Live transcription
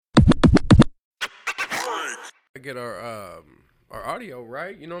get our audio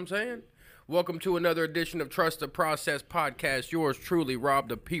right. You know what I'm saying? Welcome to another edition of Trust the Process podcast. Yours truly, Rob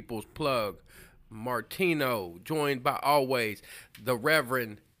the People's Plug, Martino, joined by always the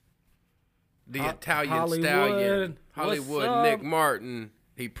Reverend, the Italian Hollywood. Stallion, What's Hollywood up? Nick Martin.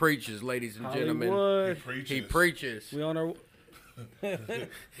 He preaches, ladies and gentlemen. He preaches. We on our.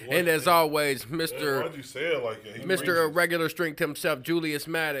 And as always, Mr. Why'd you say it like that? Mr. Irregular Strength himself, Julius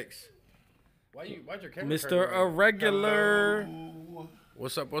Maddox. Why'd your camera Mr. turn around? Irregular.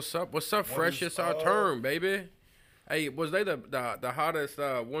 What's up? Fresh is our turn, baby. Hey, was they the hottest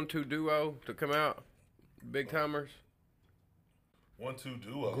 1-2 duo to come out? Big timers? 1-2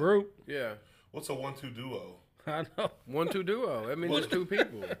 duo. Group. Yeah. What's a 1-2 duo? I know. 1-2 duo. I mean, just two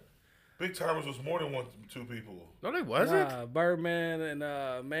people. Big Timers was more than 2 people. No, they wasn't. Birdman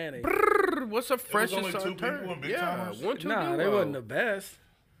and Manny. What's up? Fresh only is our two people turn. in Big Yeah, Timers? 1-2 duo. Nah, they wasn't the best.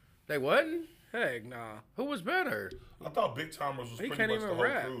 They wasn't? Heck, nah. Who was better? I thought Big Timers was He pretty can't much even the whole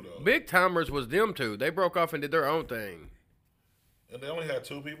rap. crew, though. Big timers was them two. They broke off and did their own thing. And they only had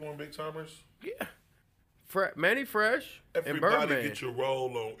 2 people in Big Timers? Yeah. Manny Fresh and Everybody Birdman. get your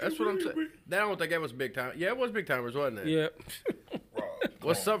roll on. That's what I'm saying. I don't think that was Big Time. Yeah, it was Big Timers, wasn't it? Yeah. Rob,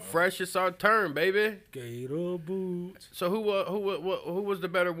 What's come up, on, Fresh? It's our turn, baby. Gator boots. So who was the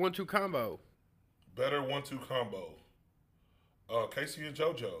better 1-2 combo? man. Better 1-2 combo. Casey and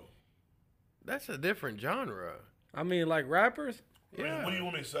JoJo. That's a different genre. I mean, like rappers. I mean, Yeah. what do you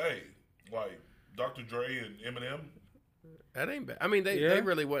want me to say? Like Dr. Dre and Eminem? That ain't bad. I mean, they Yeah.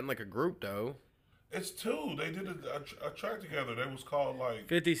 really wasn't like a group though. It's 2. They did a track together. They was called like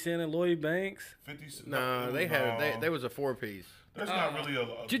 50 Cent and Lloyd Banks. 50. No, they was a 4-piece. There's not really a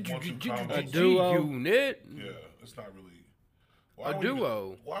 1-2 combo. A duo. Unit. Yeah, it's not really. A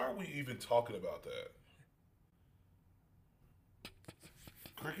duo. Why are we even talking about that?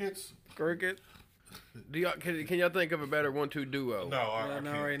 Crickets? Cricket. Can y'all think of a better 1-2 duo? No, I not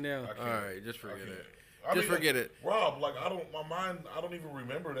can't. right now. I can't. All right, just forget I can't. it. I Just mean, forget it. Rob, like I don't even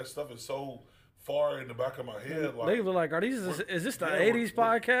remember that stuff. Is so far in the back of my head. Like They were like, are these? Is this the yeah, 80s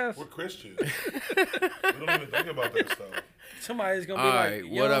podcast? We're Christians. we don't even think about that stuff. Somebody's gonna All be right,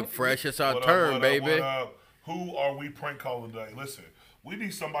 like, what yo, up, Fresh? It's our What up, turn, what up, baby. what up? Who are we prank calling today? Listen, we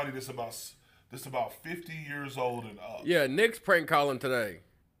need somebody that's about 50 years old and up. Yeah, Nick's prank calling today.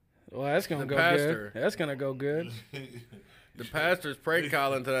 Well, that's gonna The go pastor. good. That's gonna go good. The pastor's prank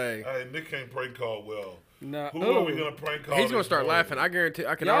calling today. Hey, Nick can't prank call well. No. Who are we gonna prank call? He's gonna this start morning? laughing. I guarantee.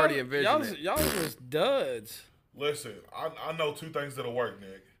 I can already envision it. Y'all just duds. Listen, I know 2 things that'll work,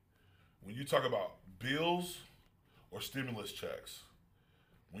 Nick. When you talk about bills or stimulus checks.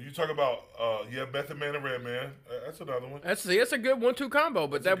 When you talk about Method Man and Redman, that's another one. That's a good 1-2 combo,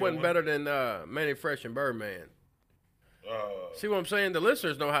 but That's a that good wasn't one. better than Manny Fresh and Birdman. See what I'm saying? The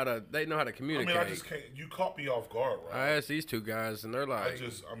listeners know how to communicate. I just can't. You caught me off guard, I right? asked these two guys, and they're like,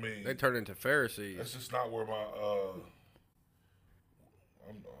 they turn into Pharisees. That's just not where my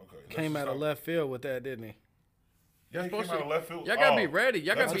okay. Came out of left field with that, didn't he? Yeah, he came out of left field. Y'all gotta be ready.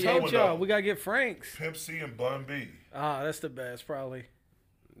 Y'all that's gotta a be. I good told one, y'all though. we gotta get Franks. Pimp C and Bun B. Ah, that's the best, probably.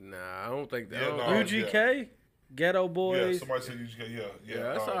 Nah, I don't think that. Yeah, I don't no. think- UGK, Ghetto Yeah, Boys. somebody said UGK. Yeah. Yeah,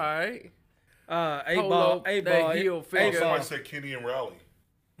 that's all right. A Polo, ball, A that ball, heel Oh, figure. somebody said Kenny and Rowley.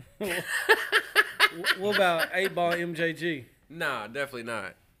 What about 8-Ball MJG? Nah, definitely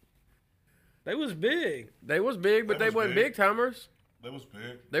not. They was big. They was big, but They they was wasn't big. big timers. That was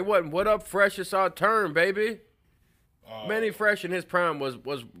big. They wasn't. What up, Fresh? It's our turn, baby. Manny Fresh in his prime was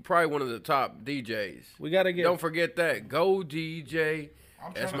probably one of the top DJs. We gotta get. Don't forget that. Go DJ.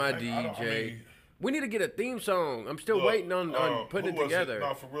 I'm That's trying my to think. I DJ. mean, We need to get a theme song. I'm still look, waiting on putting who it was together.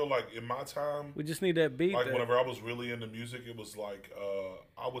 No, for real. Like in my time, We just need that beat. like there. whenever I was really into music, it was like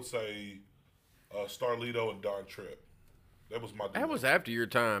I would say Starlito and Don Tripp. That was my. That was after your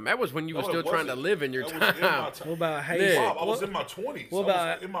time. That was when you were No, still it trying to wasn't. live in your That was in my time. time. What about Nick. Hayes? Bob, I was in my 20s. what I was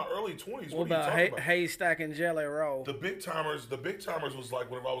about- in my early 20s? What What, about are you talking about? Haystack and Jelly Roll? The big timers was like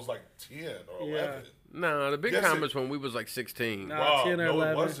whenever I was like 10 or 11. Nah, the big Yes, time it- was when we was like 16. Nah. Wow, 10 or no,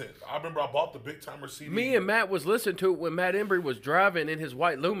 11. it wasn't. I remember I bought the big timer CD. Me and Matt was listening to it when Matt Embry was driving in his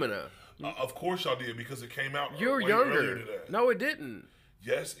white Lumina. Of course y'all did because it came out. You're way younger. earlier than that. No, it didn't.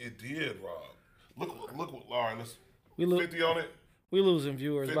 Yes, it did, Rob. Look. All right, let's. We lo- 50 on it. We losing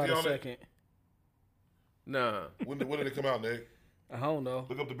viewers 50 by the on it. second. Nah. When did it come out, Nick? I don't know.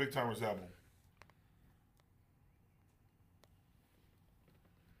 Look up the Big Timers album.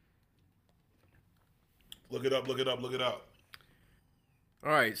 Look it up. All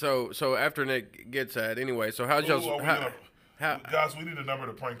right, so after Nick gets that, anyway. So how's y'all's Ooh, are we how, gonna- Guys, we need a number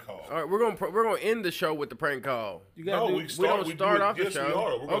to prank call. All right, we're gonna end the show with the prank call. You gotta do. We don't start off the show. We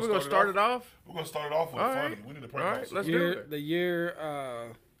are. We're gonna start it off. We're gonna start it off with All funny. right. We need a prank All call. right, let's do year, it. the year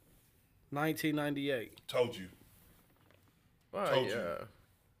 1998. Told you. All right, Told you. yeah,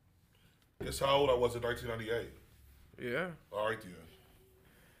 Guess how old I was in 1998? yeah. All right then.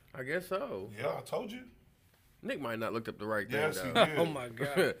 I guess so. Yeah, I told you. Nick might not looked up the right Yes, he thing did. though. Oh my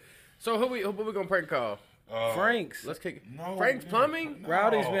god. So who we gonna prank call? Frank's. Let's kick. No, Frank's yeah. Plumbing. No.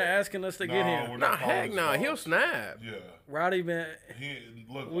 Rowdy's been asking us to get No, him. we're Nah, not calling heck his no. calls. He'll snap. Yeah. Rowdy been.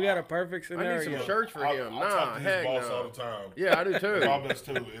 Look, We got a perfect I scenario. need some shirts for him. I Nah, talk to his heck boss no. all the time. Yeah, I do too. Rob does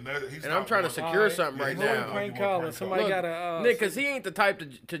too. And And I'm trying to secure Alright. something right Yeah, Who we now. prank You want calling? prank Somebody call? got a. Nick, cause he ain't the type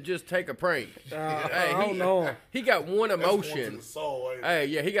to just take a prank. I don't know. He got one That's going to emotion. the soul, ain't it? Hey,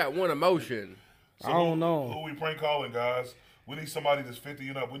 yeah, he got one emotion. So I don't know. Who we prank calling, guys? We need somebody that's 50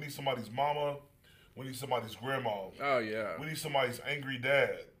 and up. We need somebody's mama. We need somebody's grandma. Oh yeah, We need somebody's angry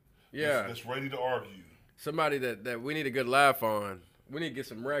dad. yeah. That's ready to argue. Somebody that we need a good laugh on. We need to get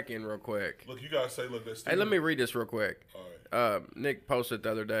some wreck in real quick. Look, you guys say, look, that's Hey, let me read this real quick. All right. Nick posted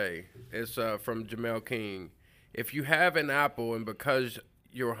the other day. It's from Jamel King. If you have an apple and because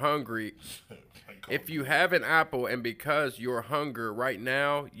you're hungry, Prank call. if you have an apple and because you're hungry right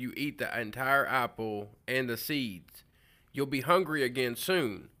now, you eat the entire apple and the seeds, you'll be hungry again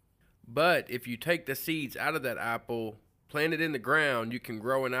soon. But if you take the seeds out of that apple, plant it in the ground, you can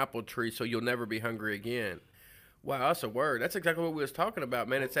grow an apple tree so you'll never be hungry again. Wow, that's a word. That's exactly what we was talking about,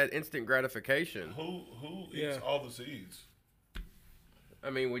 man. It's that instant gratification. Who eats Yeah. all the seeds?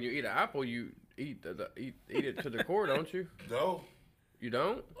 I mean, when you eat an apple, you eat eat it to the core, don't you? No, You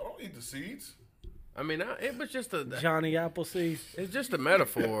don't? I don't eat the seeds. I mean, it was just Johnny Appleseed. it's just a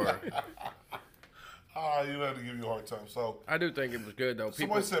metaphor. You had to give you a hard time. So I do think it was good though.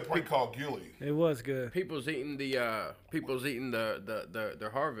 somebody said prank call Gilly. It was good. People's eating their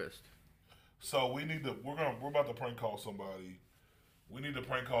harvest. So we need to. We're about to prank call somebody. We need to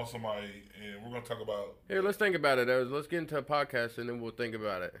prank call somebody, and we're gonna talk about. Here, let's think about it. Let's get into a podcast and then we'll think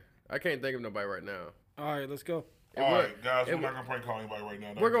about it. I can't think of nobody right now. All right, let's go. All would- right, guys, it we're not would- gonna prank call anybody right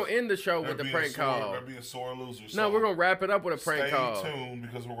now. We're gonna end the show with the prank call. That'd be a sore loser. No, So we're gonna wrap it up with a prank stay call. tuned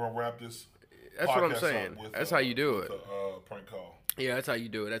because we're gonna wrap this. That's what I'm podcast saying. up with, That's how you do with it. the, prank call. Yeah, that's how you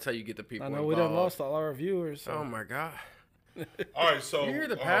do it. That's how you get the people I know involved. we done lost all our viewers. So. Oh my god! All right, so You hear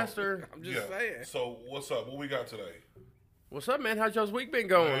the pastor? I'm just saying. So what's up? What we got today? What's up, man? How's y'all's week been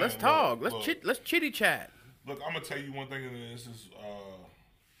going? Man, Let's talk. look. Let's chitty chat. Look, I'm gonna tell you one thing, and this is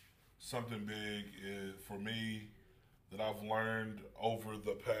something big for me that I've learned over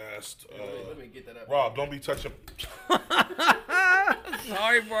the past. Let me get that up. Rob, don't be touching.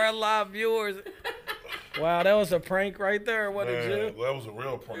 Sorry for our live viewers. Wow, that was a prank right there. What Man, did you? that was a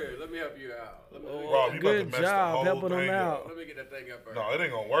real prank. Here, let me help you out. Let me, Rob, you about to Good mess job the whole helping thing them up. out. let me get that thing up. First. No, it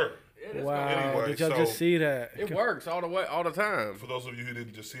ain't gonna work. Wow, Anyway, did y'all so- just see that? It works all the time. For those of you who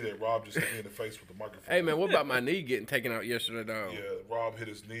didn't just see that, Rob just hit me in the face with the microphone. Hey man, what about my knee getting taken out yesterday though? Yeah, Rob hit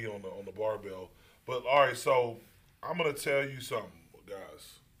his knee on the barbell. But all right, so I'm gonna tell you something,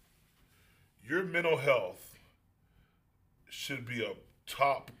 guys. Your mental health should be a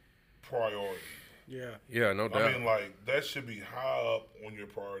top priority. Yeah. Yeah, no doubt. I mean, like that should be high up on your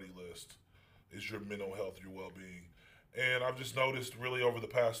priority list. Is your mental health, your well-being, and I've just noticed really over the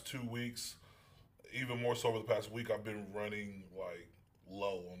past 2 weeks, even more so over the past week, I've been running like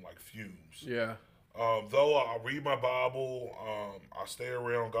low on like fumes. yeah. Though I read my Bible, I stay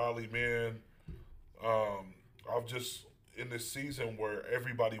around godly men. I've just in this season where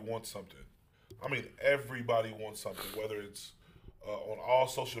everybody wants something. I mean, everybody wants something, whether it's on all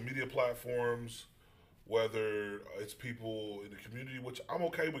social media platforms, whether it's people in the community, which I'm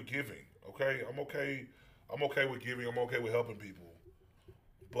okay with giving. Okay, I'm okay with giving. I'm okay with helping people.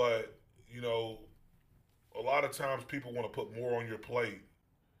 But you know, a lot of times people want to put more on your plate.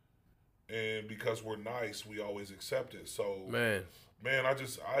 And because we're nice, we always accept it. So, man,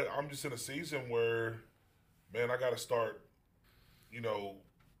 I'm just in a season where, man, I got to start, you know,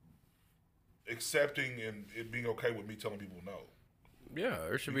 accepting and it being okay with me telling people no. Yeah,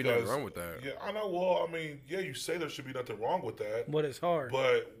 there should be nothing wrong with that. Yeah, I know. Well, I mean, yeah, you say there should be nothing wrong with that. But it's hard.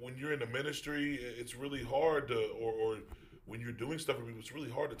 But when you're in the ministry, it's really hard to, or when you're doing stuff for people, it's really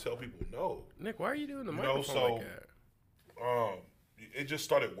hard to tell people no. Nick, why are you doing the You know, microphone so- like that? It just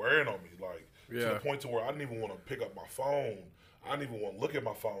started wearing on me, like to Yeah. the point to where I didn't even want to pick up my phone. I didn't even want to look at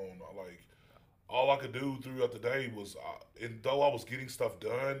my phone. Like all I could do throughout the day was, and though I was getting stuff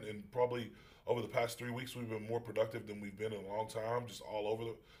done, and probably over the past 3 weeks we've been more productive than we've been in a long time, just all over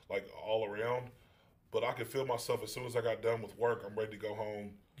all around. But I could feel myself as soon as I got done with work, I'm ready to go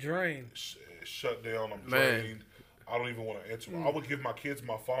home, Drain. shut down. I'm Man. drained. I don't even want to answer. I would give my kids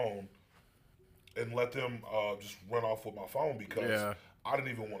my phone and let them just run off with my phone because I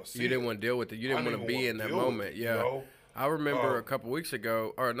didn't even want to see You didn't want to deal with it. You didn't want to be in that moment. Yeah. You know? I remember a couple weeks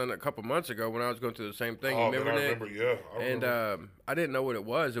ago, or no, a couple months ago, when I was going through the same thing. Oh, man, I remember, yeah. I remember. And I didn't know what it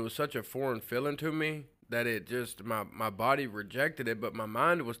was. It was such a foreign feeling to me that it just, my body rejected it, but my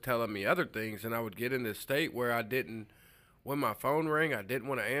mind was telling me other things, and I would get in this state where I didn't, when my phone rang, I didn't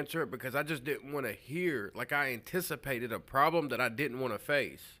want to answer it because I just didn't want to hear, like I anticipated a problem that I didn't want to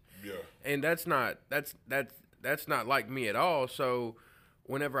face. Yeah. And that's not like me at all. So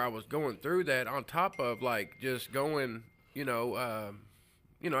whenever I was going through that, on top of like just going,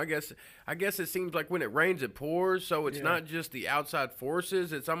 I guess it seems like when it rains, it pours. So it's not just the outside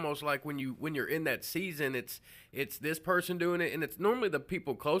forces. It's almost like when you're in that season, it's this person doing it, and it's normally the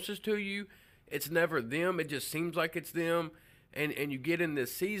people closest to you. It's never them. It just seems like it's them, and you get in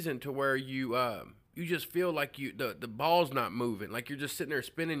this season to where you just feel like the ball's not moving, like you're just sitting there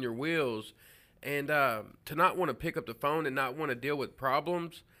spinning your wheels, and to not want to pick up the phone and not want to deal with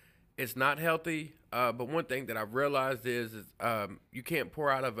problems, it's not healthy. But one thing that I've realized is you can't pour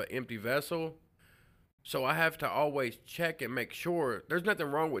out of an empty vessel. So I have to always check and make sure there's nothing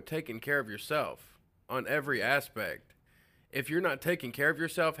wrong with taking care of yourself on every aspect. If you're not taking care of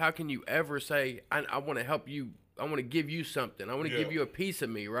yourself, how can you ever say, I want to help you, I want to give you something, I want to give you a piece of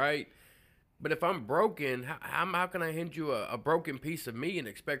me, right? But if I'm broken, how can I hand you a broken piece of me and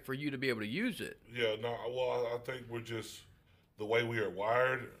expect for you to be able to use it? Yeah, no, well, I think we're just, the way we are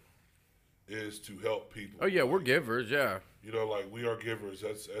wired is to help people. Oh, yeah, we're givers, yeah. You know, like, we are givers.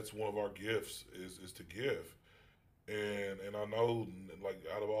 That's one of our gifts is to give. And I know, like,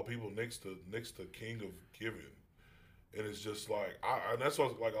 out of all people, Nick's the king of giving. And it's just like, and that's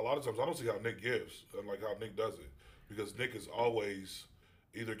what, like, a lot of times I don't see how Nick gives and, like, how Nick does it. Because Nick is always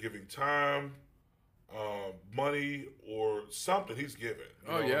either giving time, money, or something he's giving.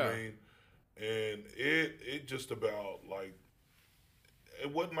 You know what I mean? And it just about, like,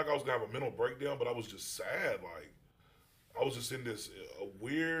 it wasn't like I was going to have a mental breakdown, but I was just sad. Like, I was just in this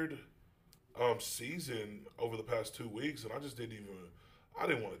weird season over the past 2 weeks, and I just didn't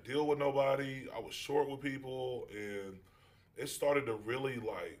want to deal with nobody. I was short with people, and it started to really,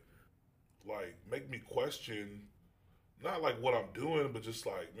 like make me question, not like what I'm doing, but just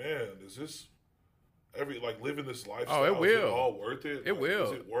like, man, is this living this lifestyle? Oh, it will. Is it all worth it? It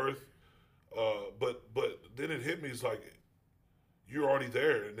will. Is it worth? But then it hit me. It's like, you're already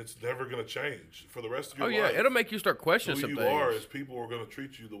there, and it's never going to change for the rest of your life. Oh, yeah, it'll make you start questioning some things. Who you are is people are going to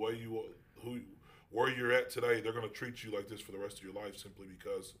treat you the way where you're at today. They're going to treat you like this for the rest of your life simply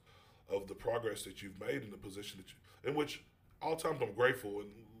because of the progress that you've made in the position in which all times I'm grateful. And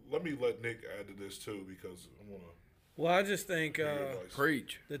let Nick add to this too, because I want to. Well, I just think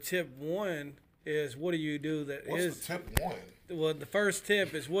preach. The tip one is, what do you do that What's is the tip one? Well, the first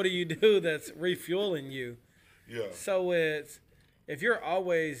tip is, what do you do that's refueling you? Yeah. So it's, if you're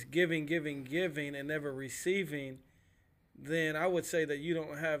always giving and never receiving, then I would say that you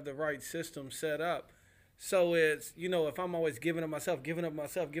don't have the right system set up. So it's, if I'm always giving of myself,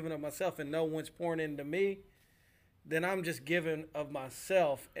 and no one's pouring into me, then I'm just giving of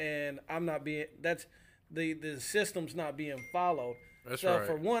myself, and I'm not being, that's, the system's not being followed. That's so right.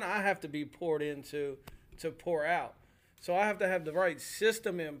 For one, I have to be poured into to pour out. So I have to have the right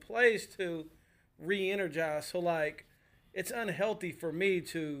system in place to re-energize. So like, it's unhealthy for me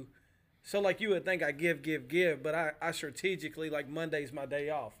to, so like you would think I give, but I strategically, like, Monday's my day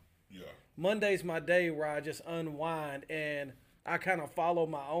off. Yeah. Monday's my day where I just unwind and I kind of follow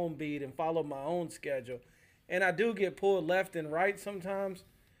my own beat and follow my own schedule. And I do get pulled left and right sometimes,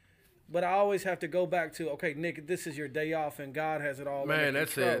 but I always have to go back to, okay, Nick, this is your day off and God has it all under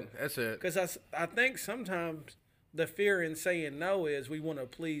control. That's it. Because I think sometimes the fear in saying no is we want to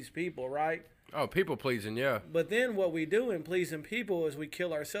please people, right? Oh, people pleasing, yeah. But then what we do in pleasing people is we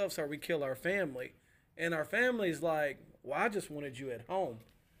kill ourselves or we kill our family. And our family's like, well, I just wanted you at home.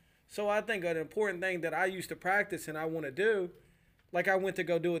 So I think an important thing that I used to practice and I want to do, like I went to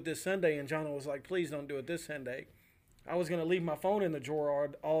go do it this Sunday, and John was like, please don't do it this Sunday. I was going to leave my phone in the drawer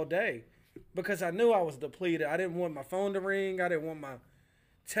all day because I knew I was depleted. I didn't want my phone to ring. I didn't want my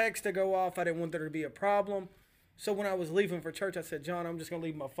text to go off. I didn't want there to be a problem. So when I was leaving for church, I said, John, I'm just going to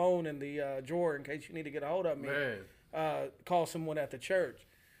leave my phone in the drawer in case you need to get a hold of me. Call someone at the church.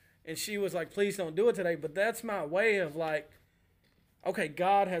 And she was like, please don't do it today. But that's my way of like, okay,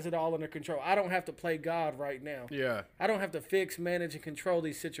 God has it all under control. I don't have to play God right now. Yeah. I don't have to fix, manage, and control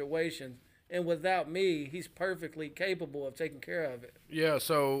these situations. And without me, he's perfectly capable of taking care of it. Yeah,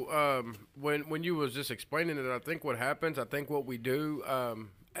 so when you was just explaining it, I think what happens, what we do,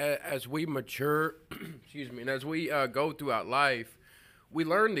 as we mature, excuse me, and as we go throughout life, we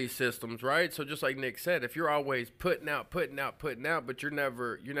learn these systems, right? So just like Nick said, if you're always putting out, but you're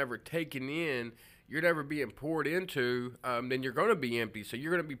never taking in, you're never being poured into, then you're going to be empty. So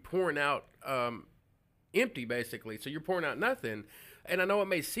you're going to be pouring out empty, basically. So you're pouring out nothing. And I know it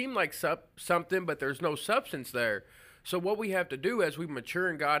may seem like something, but there's no substance there. So what we have to do as we mature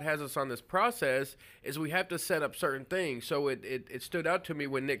and God has us on this process is we have to set up certain things. So it stood out to me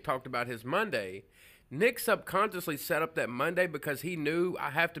when Nick talked about his Monday. Nick subconsciously set up that Monday because he knew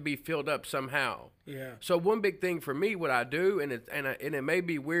I have to be filled up somehow. Yeah. So one big thing for me, what I do, and it may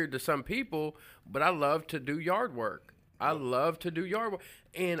be weird to some people, but I love to do yard work. I love to do yard work.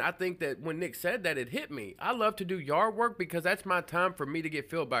 And I think that when Nick said that, it hit me. I love to do yard work because that's my time for me to get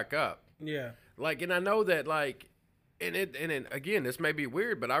filled back up. Yeah. Like, and I know that, like, and again, this may be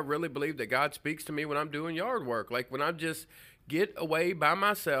weird, but I really believe that God speaks to me when I'm doing yard work. Like when I just get away by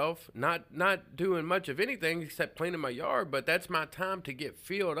myself, not doing much of anything except cleaning my yard, but that's my time to get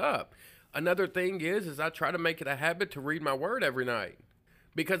filled up. Another thing is I try to make it a habit to read my word every night.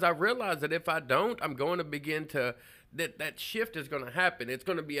 Because I realize that if I don't, I'm going to begin to that shift is going to happen. It's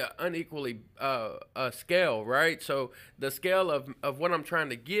going to be an unequally scale, right? So the scale of what I'm trying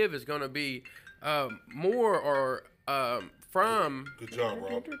to give is going to be more or from. Good job,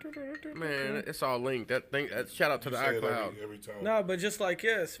 Rob. Man, it's all linked. That thing. Shout out to the iCloud. Every time. No, but just like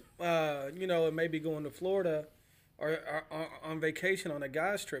this, it may be going to Florida or on vacation on a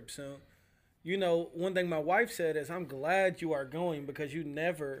guy's trip soon. One thing my wife said is, I'm glad you are going because you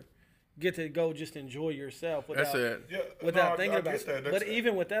never get to go just enjoy yourself without, That's it. Yeah, without no, thinking I about get that. it. But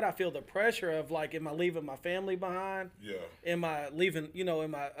even with that, I feel the pressure of like, am I leaving my family behind? Yeah. Am I leaving,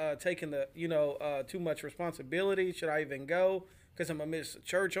 am I taking the, too much responsibility? Should I even go? Because I'm going to miss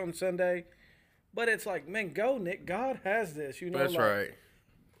church on Sunday. But it's like, man, go, Nick. God has this, That's like, right.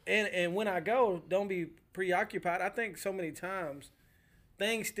 And when I go, don't be preoccupied. I think so many times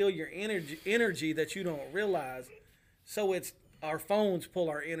things steal your energy that you don't realize. So it's our phones pull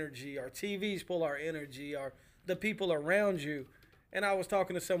our energy, our TVs pull our energy, the people around you. And I was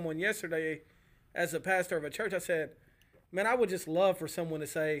talking to someone yesterday as a pastor of a church. I said, man, I would just love for someone to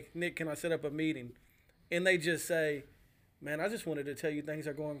say, Nick, can I set up a meeting? And they just say, man, I just wanted to tell you things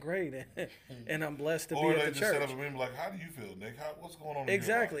are going great, and I'm blessed to be at the church. Or they just set up a meeting like, how do you feel, Nick? What's going on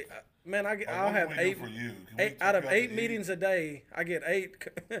Exactly. in your life? Man, I'll What have can we do eight for you? out of 8 meetings a day. I get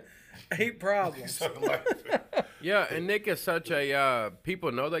eight problems. Yeah, and Nick is such a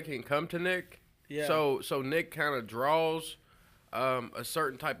people know they can come to Nick. Yeah. So Nick kind of draws a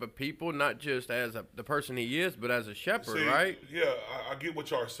certain type of people, not just as the person he is, but as a shepherd, See, right? Yeah, I get what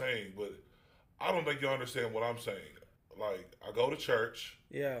y'all are saying, but I don't think you understand what I'm saying. Like, I go to church.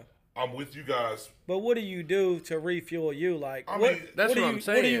 Yeah. I'm with you guys. But what do you do to refuel you? Like, I mean, that's what I'm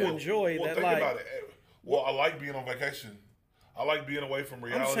saying. What do you enjoy? Well, that think like, about it. Well, I like being on vacation. I like being away from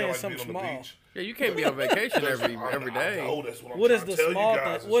reality. I saying like something being on the small. beach. Yeah, you can't be on vacation every day. I know, that's what I'm what is trying the to tell small you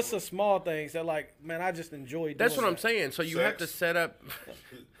guys. thing? What's the small things that like, man, I just enjoy doing That's what I'm that. saying. So you have to Sex. set up.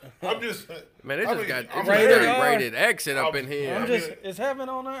 I'm just. Man, it I just mean, got I'm it's very married. rated exit up in I'm here. I'm I just, mean- is heaven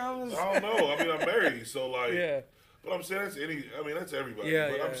on there? I'm just, I don't know. I mean, I'm married, so like. yeah. But I'm saying that's everybody. Yeah,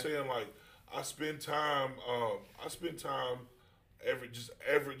 but yeah. I'm saying like I spend time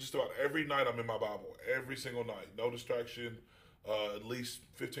just about every night I'm in my Bible. Every single night. No distraction. At least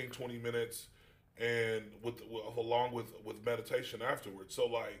 15, 20 minutes and along with meditation afterwards. So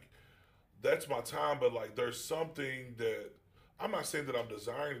like that's my time, but like there's something that I'm not saying that I'm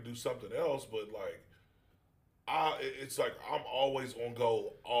desiring to do something else, but like it's like I'm always on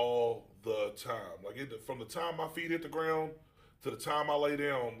go all the time. Like from the time my feet hit the ground to the time I lay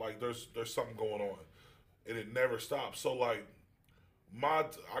down, like there's something going on, and it never stops. So like I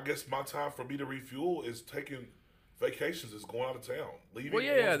guess my time for me to refuel is taking vacations, is going out of town, leaving. Well,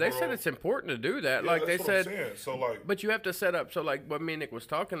 yeah, they Owensboro. said it's important to do that. Yeah, Like they that's what I'm said, saying. So like, but you have to set up. So like what me and Nick was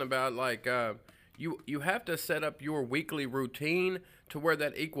talking about, like you have to set up your weekly routine to where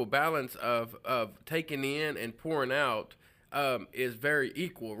that equal balance of taking in and pouring out is very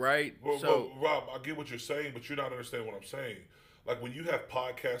equal, right? well, Rob, I get what you're saying, but you're not understanding what I'm saying. Like when you have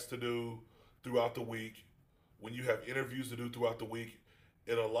podcasts to do throughout the week, when you have interviews to do throughout the week,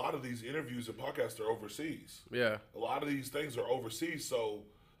 and a lot of these interviews and podcasts are overseas. Yeah. A lot of these things are overseas, so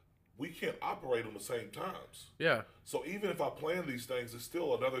we can't operate on the same times. Yeah. So even if I plan these things, it's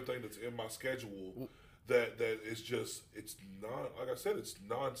still another thing that's in my schedule that is just, it's not, like I said, it's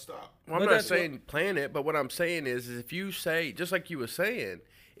nonstop. Well, I'm But not that's saying plan it, but what I'm saying is if you say, just like you were saying,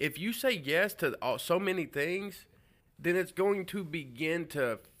 if you say yes to so many things, then it's going to begin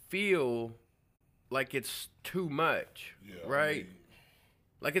to feel like it's too much, Yeah, right? I mean,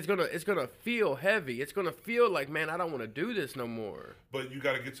 Like it's gonna feel heavy. It's gonna feel like, man, I don't want to do this no more. But you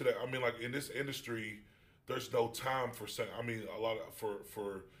got to get to that. I mean, like in this industry, there's no time for. I mean, a lot of,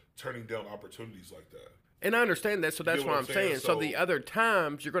 for turning down opportunities like that. And I understand that, so that's get what what I'm I'm saying. saying? So So- the other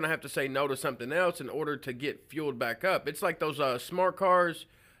times, you're going to have to say no to something else in order to get fueled back up. It's like those smart cars.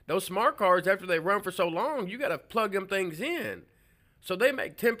 Those smart cars, after they run for so long, you got to plug them things in. So they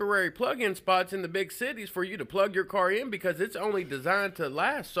make temporary plug-in spots in the big cities for you to plug your car in because it's only designed to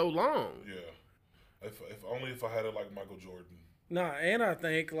last so long. Yeah. If only if I had it like Michael Jordan. Nah, and I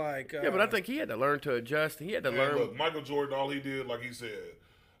think like Yeah, but I think he had to learn to adjust. He had to Man, learn. look, Michael Jordan, all he did, like he said,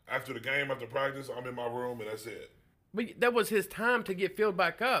 after the game, after practice, I'm in my room and that's it. But that was his time to get filled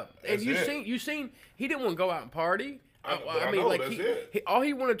back up. And That's you it. seen he didn't want to go out and party. I know, that's it. All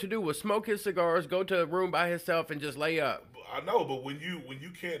he wanted to do was smoke his cigars, go to a room by himself, and just lay up. I know, but when you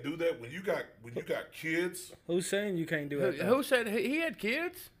can't do that, when you got kids, who's saying you can't do that? though? Who said he had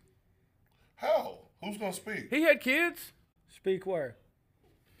kids? how? Who's gonna speak? He had kids. Speak where?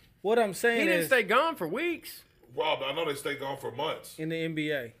 What I'm He saying didn't is stay gone for weeks. Rob, I know they stay gone for months. in the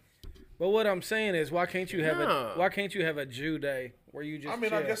NBA. But what I'm saying is, why can't you have No. why can't you have a Jew day where you just? I mean,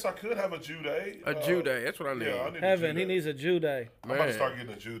 chill? I guess I could have a Jew day. A Jew day. That's what I need. Yeah, I need Heaven, a he Jew day. needs a Jew day. I'm about to Man. start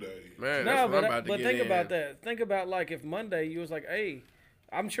getting a Jew day. Man, No, that's what I'm but about to but get think in. about that. Think about like if Monday you was like, hey,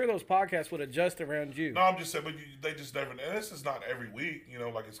 I'm sure those podcasts would adjust around you. No, I'm just saying, but they just never. And this is not every week,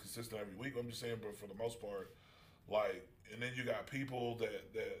 like it's consistent every week. I'm just saying, but for the most part, like, and then you got people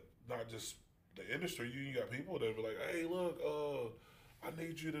that not just the industry. You got people that be like, hey, look, I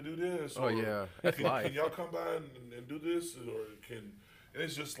need you to do this. Oh, or, yeah. That's can, life. Can y'all come by and do this, or can? And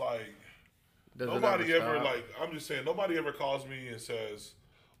it's just like Does it nobody ever stop? like. I'm just saying, nobody ever calls me and says.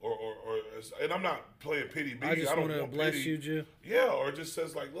 Or and I'm not playing pity B. I just don't want to want bless pity. you, Jew. Yeah, or just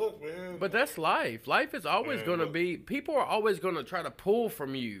says like, look, man. But that's life. Life is always Man, going to look. be. People are always going to try to pull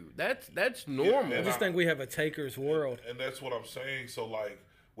from you. That's normal. I and just think we have a taker's world. And that's what I'm saying. So, like,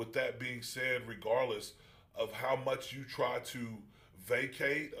 with that being said, regardless of how much you try to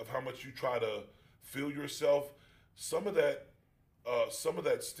vacate, of how much you try to feel yourself, some of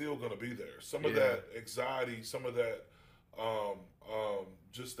that's still gonna be there. Some of Yeah. that anxiety, some of that,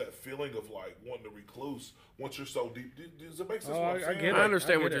 just that feeling of like wanting to recluse once you're so deep. Does it make sense? Oh, what I'm I saying? get it. I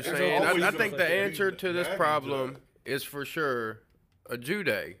understand I what get you're it. saying. There's always I gonna think the be answer to this nagging to problem that. is for sure a Jew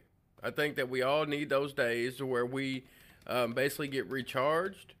day. I think that we all need those days where we basically get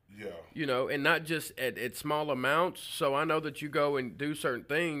recharged, Yeah. and not just at small amounts. So I know that you go and do certain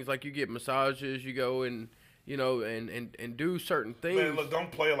things, like you get massages, you go and, and do certain things. Man, look,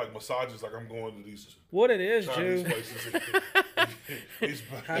 don't play it like massages. Like I'm going to these What it is, Chinese Jew. places. These-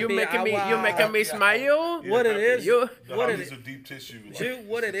 You're Happy making me, hour. you're making me smile. What it is, You, what it these is, are deep tissue. Like, Jew,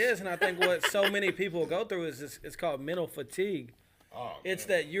 what it is, and I think what so many people go through is this, it's called mental fatigue. oh, It's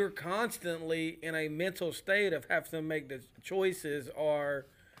man. that you're constantly in a mental state of having to make the choices or,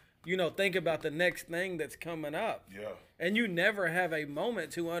 think about the next thing that's coming up. Yeah. And you never have a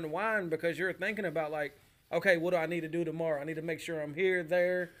moment to unwind because you're thinking about like, okay, what do I need to do tomorrow? I need to make sure I'm here,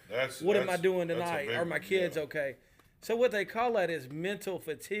 there. What am I doing that's a tonight? big Are my one, kids yeah. okay? So what they call that is mental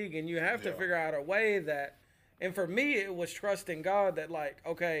fatigue, and you have to Yeah. figure out a way that. And for me, it was trusting God that like,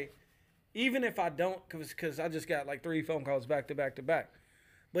 okay, even if I don't, because I just got like 3 phone calls back to back to back.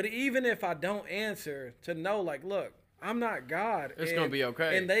 But even if I don't answer, to know like, look, I'm not God. It's gonna be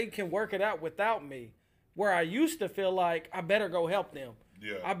okay. And they can work it out without me. Where I used to feel like I better go help them.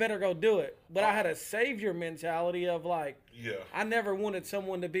 Yeah. I better go do it. But I had a savior mentality of like, Yeah. I never wanted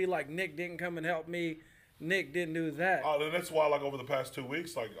someone to be like, Nick didn't come and help me. Nick didn't do that. Oh, and that's why, like, over the past 2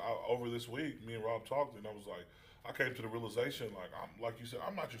 weeks, like, over this week, me and Rob talked, and I was like, I came to the realization, like you said,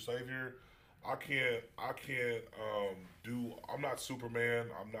 I'm not your savior. I can't I'm not Superman.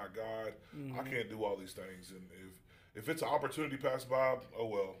 I'm not God. Mm-hmm. I can't do all these things. And if it's an opportunity passed by, oh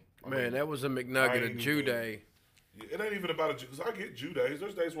well. I man, mean, that was a I McNugget, a ain't Jew even- day. It ain't even about a Jew, because I get Jew days.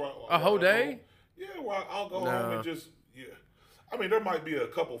 There's days where A whole I'll go day? home. Yeah, where I'll go Nah. home and just, yeah. I mean, there might be a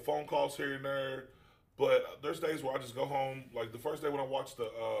couple phone calls here and there, but there's days where I just go home. Like the first day when I watched the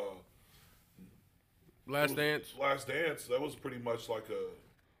Last Dance. Last Dance, that was pretty much like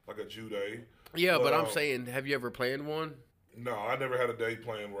a Jew day. Yeah, but I'm um, saying, have you ever planned one? No, I never had a day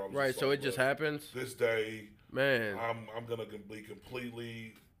planned where I was Right, just so like, it just look, happens. This day, Man, I'm gonna be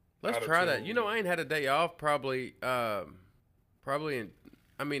completely. let's out of try that. tune. You know, I ain't had a day off probably in.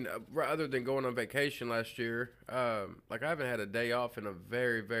 I mean, other than going on vacation last year, like I haven't had a day off in a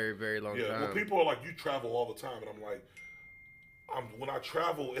very, very, very long Yeah, time. well, people are like, you travel all the time, and I'm like, when I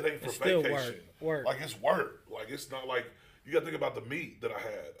travel, it ain't for It's still vacation. work. Like it's work. Like it's not like You got to think about the meet that I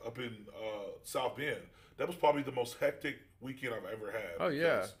had up in South Bend. That was probably the most hectic weekend I've ever had. Oh,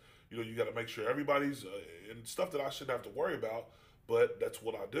 yeah. Because, you know, you got to make sure everybody's and stuff that I shouldn't have to worry about, but that's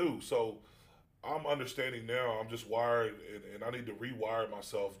what I do. So I'm understanding now. I'm just wired, and I need to rewire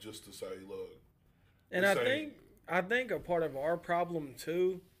myself just to say, look. And I think a part of our problem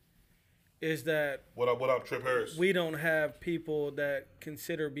too is that What up, Trip Harris? we don't have people that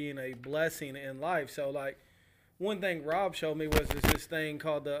consider being a blessing in life. So like one thing Rob showed me was this thing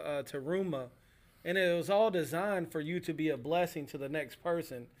called the Teruma, and it was all designed for you to be a blessing to the next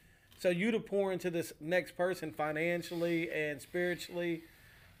person. So you to pour into this next person financially and spiritually.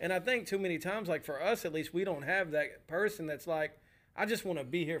 And I think too many times, like for us at least, we don't have that person that's like, I just want to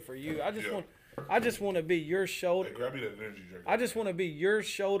be here for you. I just want to be your shoulder. Hey, grab me that energy drink. I just want to be your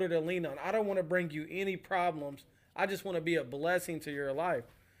shoulder to lean on. I don't want to bring you any problems. I just want to be a blessing to your life.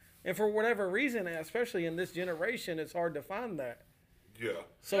 And for whatever reason, especially in this generation, it's hard to find that. Yeah.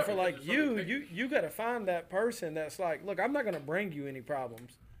 So for like you got to find that person that's like, look, I'm not going to bring you any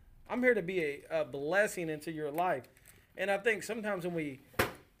problems. I'm here to be a blessing into your life. And I think sometimes when we,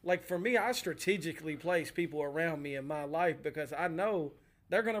 like for me, I strategically place people around me in my life because I know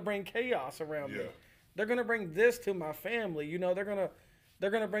they're going to bring chaos around me. Yeah. They're going to bring this to my family. You know, they're going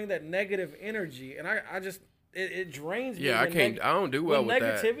to bring that negative energy. And I just, it drains me. Yeah, when I don't do well when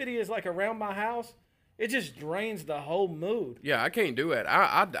with that. negativity is like around my house, it just drains the whole mood. Yeah, I can't do it.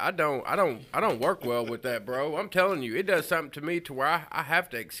 I don't work well with that, bro. I'm telling you, it does something to me to where I have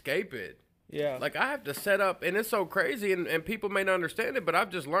to escape it. Yeah. Like I have to set up, and it's so crazy, and people may not understand it, but I've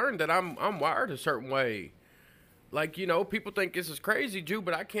just learned that I'm wired a certain way. Like, you know, people think this is crazy, Jew,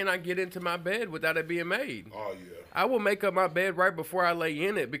 but I cannot get into my bed without it being made. Oh yeah. I will make up my bed right before I lay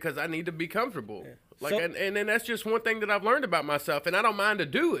in it because I need to be comfortable. Yeah. Like, So- and then that's just one thing that I've learned about myself, and I don't mind to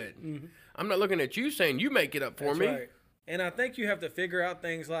do it. Mm-hmm. I'm not looking at you saying you make it up for That's me. right. And I think you have to figure out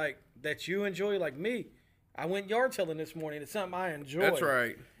things like that you enjoy, like me. I went yard tilling this morning. It's something I enjoy. That's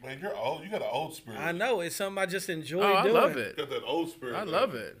right. Man, you're old. You got an old spirit. I know. It's something I just enjoy Oh, I doing. love it. You got that old spirit. I man.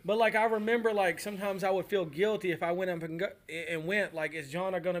 love it. But like I remember, like sometimes I would feel guilty if I went up and went. Like, is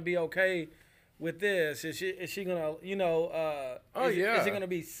Jonna gonna be okay with this? Is she gonna, you know? Oh, is yeah. it gonna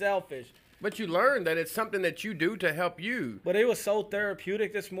be selfish? But you learn that it's something that you do to help you. But it was so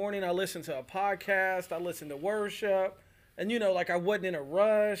therapeutic this morning. I listened to a podcast. I listened to worship, and you know, like I wasn't in a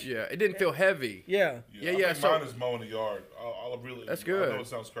rush. Yeah, it didn't feel heavy. Yeah. Yeah, Yeah, I yeah, think so- mine is mowing the yard. I really. That's I good. know it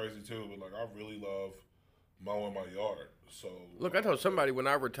sounds crazy too, but like I really love mowing my yard. So Look, I told somebody when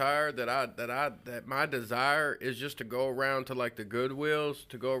I retired that my desire is just to go around to like the Goodwills,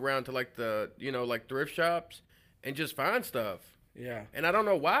 to go around to like the, you know, like thrift shops and just find stuff. Yeah. And I don't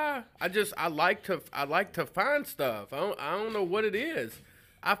know why. I like to find stuff. I don't know what it is.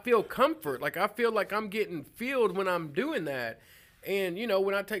 I feel comfort. Like I feel like I'm getting filled when I'm doing that. And you know,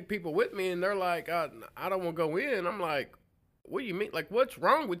 when I take people with me and they're like, I don't want to go in. I'm like, what do you mean? Like, what's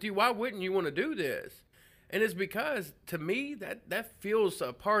wrong with you? Why wouldn't you want to do this? And it's because to me that fills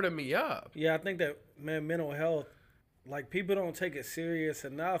a part of me up. Yeah, I think that, man, mental health, like people don't take it serious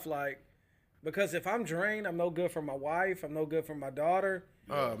enough. Like, because if I'm drained, I'm no good for my wife. I'm no good for my daughter.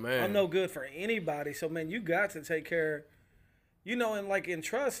 Oh man, I'm no good for anybody. So, man, you got to take care, you know, and like in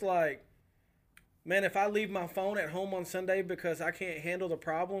trust, like, man, if I leave my phone at home on Sunday because I can't handle the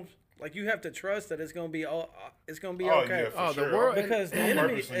problems, like you have to trust that it's gonna be it's gonna be Oh okay. yeah, for Oh, the sure. world- Because the I enemy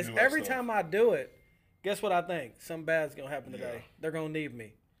purposely is do that every stuff. time I do it, guess what I think? Something bad's gonna happen today. Yeah. They're gonna need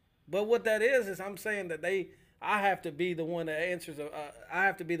me. But what that is I'm saying that I have to be the one that answers. I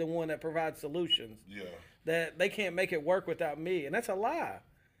have to be the one that provides solutions. Yeah. That they can't make it work without me, and that's a lie.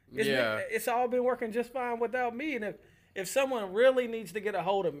 Yeah. It's all been working just fine without me. And if someone really needs to get a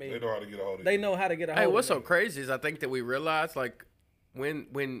hold of me, They know how to get a hold of they you. know how to get a hold Hey, of what's me. so crazy is I think that we realize like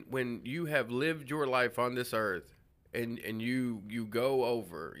when you have lived your life on this earth and you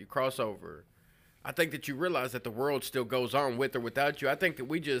cross over, I think that you realize that the world still goes on with or without you. I think that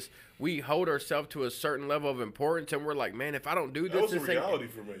we hold ourselves to a certain level of importance and we're like, man, if I don't do That this, was a this ain't reality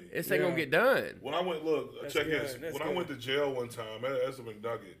for me. this ain't gonna Yeah. get done. When I went, look, That's check good, this. that's When I good. went to jail one time, as a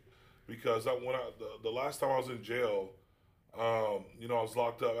McNugget, because the last time I was in jail, you know, I was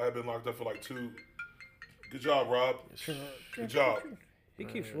locked up. I had been locked up for like 2. Good job, Rob. Good job. He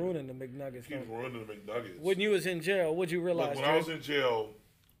keeps ruining the McNuggets. Keep don't he? ruining the McNuggets. When you was in jail, what'd you realize? Look, when I was in jail,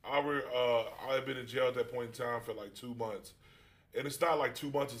 I had been in jail at that point in time for like 2 months, and it's not like 2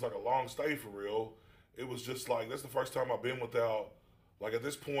 months is like a long stay for real. It was just like that's the first time I've been without. Like at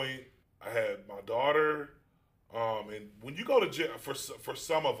this point, I had my daughter, and when you go to jail for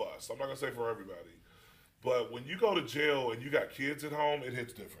some of us, I'm not gonna say for everybody, but when you go to jail and you got kids at home, it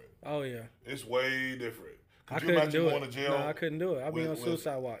hits different. Oh yeah. It's way different I Could you couldn't imagine do going it. to jail? No, I couldn't do it. I'd be with- on with-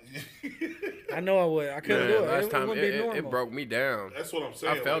 suicide watch. I know I would. I couldn't do it. Last It time wouldn't be it normal. broke me down. That's what I'm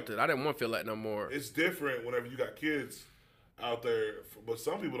saying. I felt like, it. I didn't want to feel that no more. It's different whenever you got kids out there, but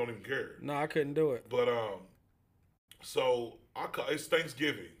some people don't even care. No, I couldn't do it. But so it's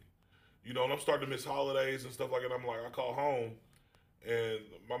Thanksgiving, you know, and I'm starting to miss holidays and stuff like that. I'm like, I call home, and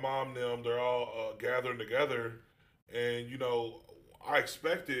my mom and them, they're all gathering together, and you know, I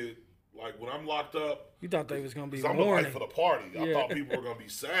expected like when I'm locked up, You thought they was gonna be because I'm the life mourning. of the party. I Yeah. thought people were gonna be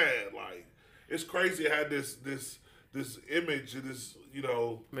sad. Like it's crazy. I had this image and this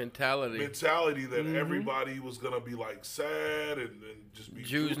Mentality. that everybody was gonna be like sad and just be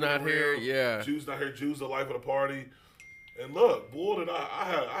Jews goofing not here, around. yeah. Jews not here. Jews the life of the party. And look, boy, did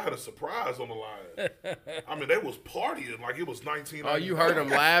I had a surprise on the line. I mean, they was partying like it was 19. Oh, you heard them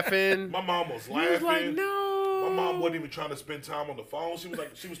laughing? My mom was He laughing. was like, no. My mom wasn't even trying to spend time on the phone. She was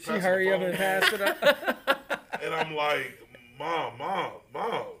She passing hurry the up phone. and pass it up. And I'm like, Mom.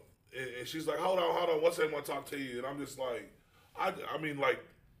 And she's like, hold on. What's that? Want to talk to you? And I'm just like, I mean, like,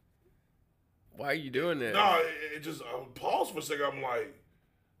 Why are you doing that? no, it just, I paused for a second. I'm like,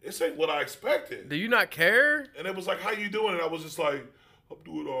 this ain't what I expected. Do you not care? And it was like, how you doing? And I was just like, I'm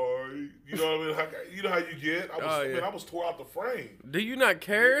doing all right. You know what I mean? You know how you get? I was tore out the frame. Do you not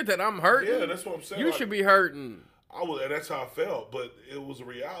care that I'm hurting? Yeah, that's what I'm saying. You Like, should be hurting. and that's how I felt. But it was a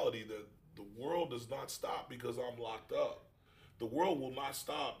reality that the world does not stop because I'm locked up. The world will not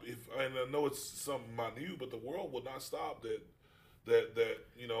stop and I know it's something minute, but the world will not stop that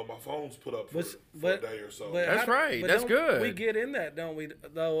my phone's put up for a day or so. but That's right. but That's don't good. We get in that, don't we?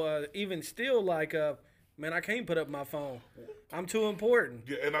 Though, even still, like, man, I can't put up my phone. I'm too important.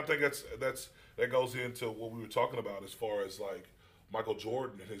 Yeah, and I think that goes into what we were talking about as far as like Michael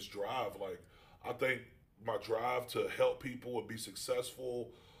Jordan and his drive. Like, I think my drive to help people and be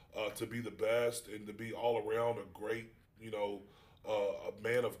successful, to be the best and to be all around a great, a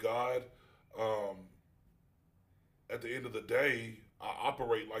man of God. At the end of the day, I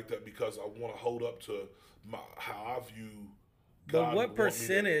operate like that because I want to hold up to how I view God. But would what want me to-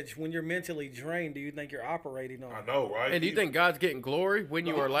 percentage, when you're mentally drained, do you think you're operating on? I know, right? And do you think God's getting glory when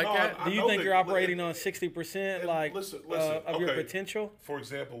you are like no, that? I Do you know think that- you're operating on 60%, and like, listen, of your okay. potential? For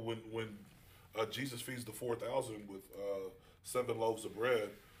example, when Jesus feeds the 4,000 with 7 loaves of bread,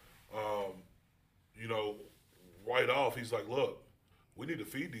 right off he's like, "Look, we need to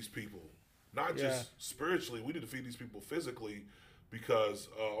feed these people, not just spiritually. We need to feed these people physically, because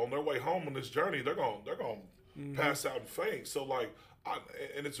on their way home on this journey, they're gonna pass out and faint." So like,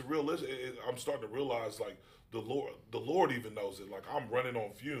 and it's a realistic. I'm starting to realize like the Lord even knows it. Like I'm running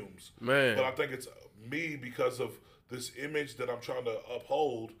on fumes, Man. But I think it's me because of this image that I'm trying to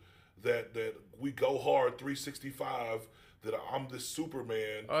uphold. That we go hard 365. That I'm this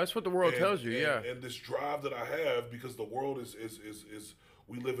Superman. Oh, that's what the world tells you, yeah. And this drive that I have because the world is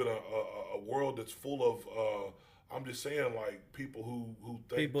we live in a world that's full of I'm just saying like people who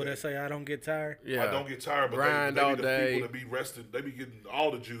think People that say, I don't get tired. Yeah. I don't get tired, but Grind they all be the day. people that be resting. They be getting all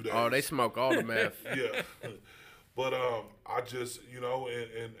the Jew days. Oh, they smoke all the meth. Yeah. But I just and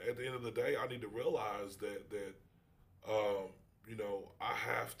at the end of the day, I need to realize that I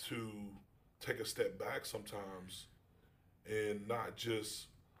have to take a step back sometimes and not just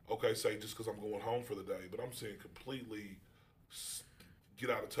say just because I'm going home for the day, but I'm saying completely get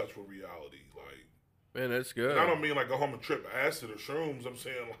out of touch with reality. Like, Man, that's good. and I don't mean like go home and trip acid or shrooms. I'm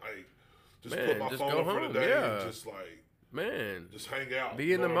saying like just Man, put my just phone go up for home, the day yeah. and just like Man, just hang out. be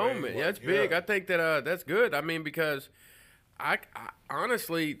you in the know what I mean? moment. Like, That's big. yeah. I think that that's good. I mean, because I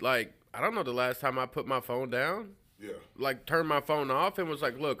honestly, like, I don't know the last time I put my phone down. Yeah. Like, turned my phone off and was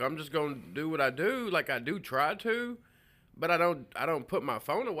like, look, I'm just going to do what I do. Like, I do try to, but I don't put my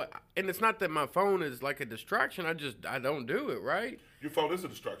phone away. And it's not that my phone is like a distraction. I don't do it, right? Your phone is a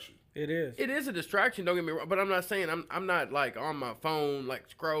distraction. It is. It is a distraction, don't get me wrong, but I'm not saying I'm not like on my phone like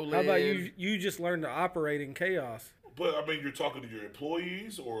scrolling. How about you just learn to operate in chaos? But I mean, you're talking to your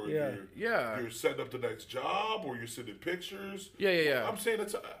employees, or Yeah. you're setting up the next job, or you're sending pictures. Yeah. I'm saying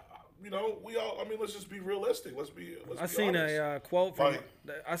it's, we all. I mean, let's just be realistic. Let's be I seen honest. a quote from.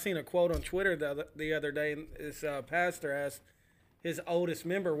 Like- I seen a quote on Twitter the other day. And this pastor asked his oldest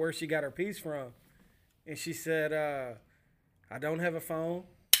member where she got her peace from, and she said, "I don't have a phone.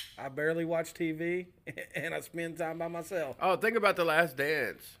 I barely watch TV, and I spend time by myself." Oh, think about The Last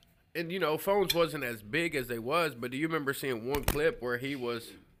Dance. And, phones wasn't as big as they was, but do you remember seeing one clip where he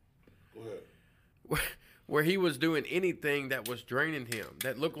was Go ahead. where he was doing anything that was draining him,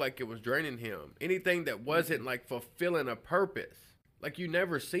 that looked like it was draining him, anything that wasn't like fulfilling a purpose? Like, you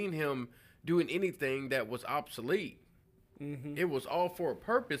never seen him doing anything that was obsolete. It was all for a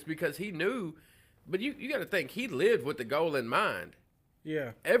purpose, because he knew But you got to think, he lived with the goal in mind.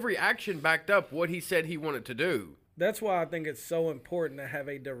 Yeah. Every action backed up what he said he wanted to do. That's why I think it's so important to have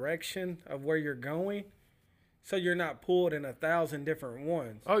a direction of where you're going so you're not pulled in 1,000 different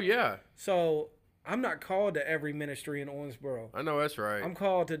ones. Oh, yeah. So I'm not called to every ministry in Owensboro. I know that's right. I'm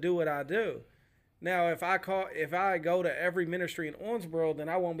called to do what I do. Now, if I go to every ministry in Owensboro, then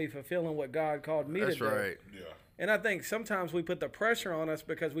I won't be fulfilling what God called me that's to do. right. Yeah. And I think sometimes we put the pressure on us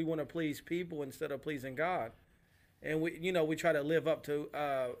because we want to please people instead of pleasing God. And we try to live up to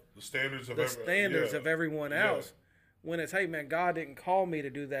The standards of of everyone else. When it's, hey man, God didn't call me to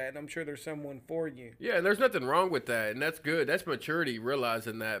do that, and I'm sure there's someone for you. Yeah, and there's nothing wrong with that, and that's good. That's maturity,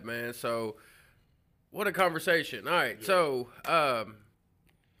 realizing that, man. So, what a conversation. All right, so I'm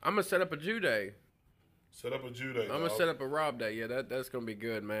gonna set up a Jew day. Set up a Jew day. I'm gonna set up a Rob day. Yeah, that's gonna be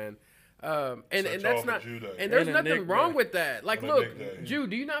good, man. And Set that's y'all not, up a Jew day. and there's And a nothing Nick wrong day. with that. Like, And a look, Nick day. Jew,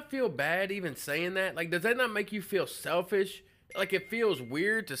 do you not feel bad even saying that? Like, does that not make you feel selfish? Like, it feels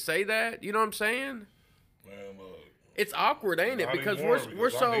weird to say that. You know what I'm saying? Man, look. It's awkward, ain't it? Not Because anymore, we're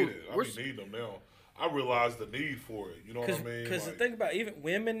because so I need it. I we're be needing them now. I realize the need for it. You know what I mean? Because the Like, thing about even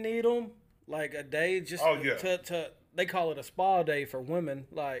women need them, like a day just Oh, yeah. to they call it a spa day for women.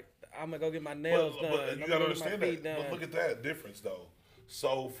 Like, I'm going to go get my nails done. but I'm you gonna gotta go get my understand feet that. done. But look at that difference, though.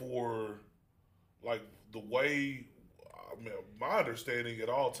 So for like the way, I mean, my understanding at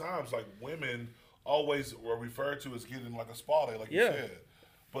all times, like women always were referred to as getting like a spa day, like you Yeah. said.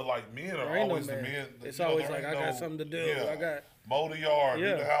 But like men are There ain't no always the man. men. It's you know, always there like, ain't I got something to do. I got- mow the yard,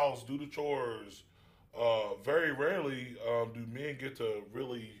 Yeah. do the house, do the chores. Very rarely do men get to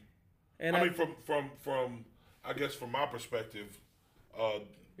really. And I mean, from I guess from my perspective,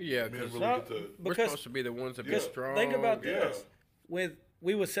 yeah, men because really No, get to. we're because- supposed to be the ones that be Yeah. strong. think about yeah. this. When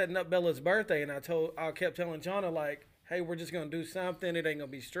we was setting up Bella's birthday, and I kept telling Jonna, like, hey, we're just going to do something. It ain't going to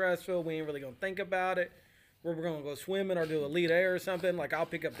be stressful. We ain't really going to think about it. We're going to go swimming or do elite air or something. Like, I'll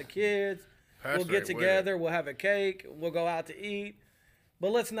pick up the kids. Pastor We'll get ain't with together. We'll have a cake. We'll go out to eat.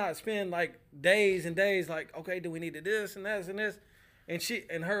 But let's not spend like days and days like, okay, do we need to do this and this and this?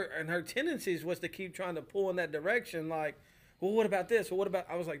 And her tendencies was to keep trying to pull in that direction. Like, well, what about this? Well, what about?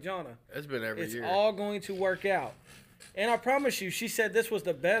 I was like, Jonna, It's been every it's year. all going to work out. And I promise you, she said this was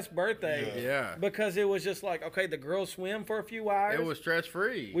the best birthday. Yeah. Because it was just like, okay, the girls swim for a few hours. It was stress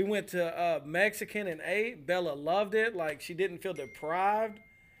free. We went to Mexican and ate. Bella loved it. Like, she didn't feel deprived.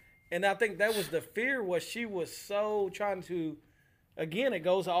 And I think that was the fear, was she was so trying to, again, it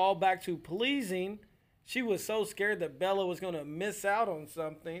goes all back to pleasing. She was so scared that Bella was going to miss out on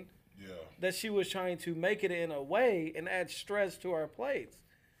something Yeah. that she was trying to make it in a way and add stress to our plates.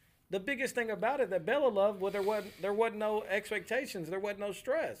 The biggest thing about it that Bella loved was there wasn't no expectations. There wasn't no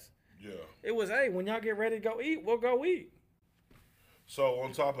stress. Yeah. It was, hey, when y'all get ready to go eat, we'll go eat. So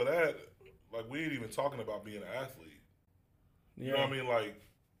on top of that, like we ain't even talking about being an athlete. You know what I mean? Like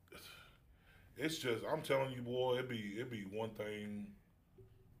it's just I'm telling you, boy, it'd be one thing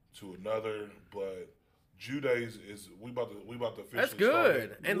to another, but Jew days is we about to officially That's start good,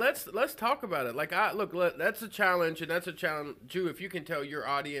 it. and let's talk about it. Like, that's a challenge, and that's a challenge. Jew, if you can tell your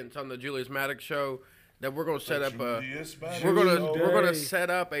audience on the Julius Maddox show that we're gonna set up a, Julius Maddox we're gonna show. we're gonna Day. set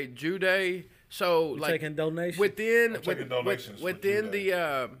up a Jew day. So like taking donations? within I'm taking donations for within Jew the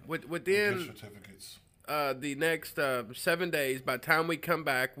Day. within Gift certificates. the next 7 days. By the time we come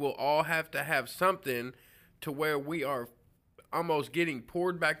back, we'll all have to have something to where we are almost getting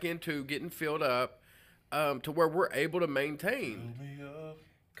poured back into, getting filled up. To where we're able to maintain. Fill me up.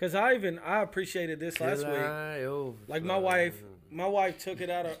 Because I appreciated this last week. Like my wife took it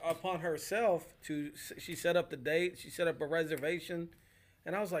upon herself she set up the date, she set up a reservation,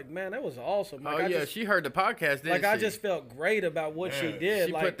 and I was like, man, that was awesome. Like, Oh yeah, she heard the podcast. Didn't like she? I just felt great about what she Man, did.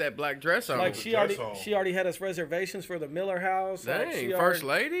 She like, put that black dress on. like the she dress already had us reservations for the Miller House. Like, Dang, she first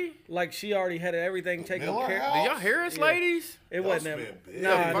already, lady. like she already had everything taken Miller care. House? Do y'all hear us, Yeah. ladies? It Y'all wasn't spent that. big.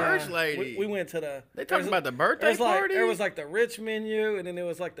 Nah, The first lady. We went to the. They talking about the birthday There was like party? there was like the rich menu, and then there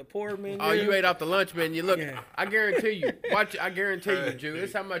was like the poor menu. Oh, you ate off the lunch menu. Look, Yeah. I guarantee you. Watch, I guarantee you, Jew.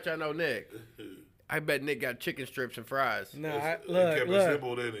 This is how much I know Nick. I bet Nick got chicken strips and fries. No, It look. kept it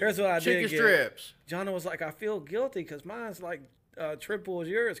simple, didn't it? Here's what I Chicken did get. strips. Jonna was like, I feel guilty because mine's like triple as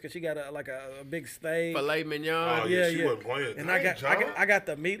yours because she got a big steak. Filet mignon. Oh, yeah, she wasn't playing. And Dang, I got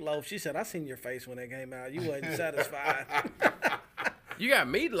the meatloaf. She said, I seen your face when it came out. You wasn't satisfied. You got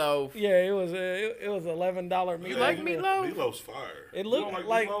meatloaf. Yeah, it was $11 meatloaf. You like meatloaf? Meatloaf's fire. It You looked don't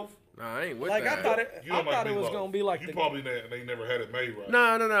like- meatloaf? No, I ain't with Like that. I thought it. You I don't like thought it was meatloaf. gonna be like you the. probably they never had it made right. No.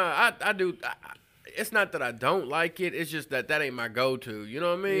 I do. it's not that I don't like it. It's just that ain't my go-to. You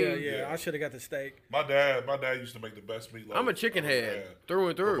know what I mean? Yeah. Yeah. I should have got the steak. My dad used to make the best meatloaf. I'm a chicken I've ever head had. through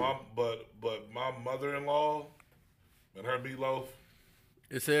and through. But my mother-in-law and her meatloaf,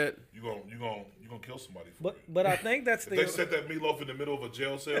 It's it. you gonna kill somebody for it. But I think that's If they set that meatloaf in the middle of a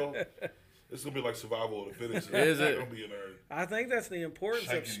jail cell, it's gonna be like survival of the fittest. Is It's not it? gonna be in there. I think that's the importance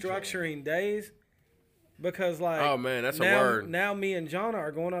of Shaking each other. structuring days, because like Oh, man, that's a now, word. Now me and Jonah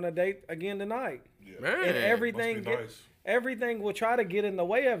are going on a date again tonight, Yeah. Man. and everything Must be nice. everything will try to get in the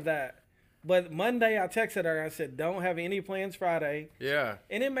way of that. But Monday I texted her. I said, "Don't have any plans Friday," Yeah.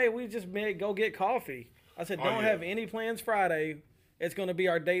 and we just made go get coffee. I said, Oh, "Don't yeah. have any plans Friday. It's going to be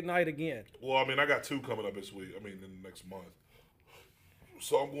our date night again." Well, I mean, I got 2 coming up this week. I mean, in the next month.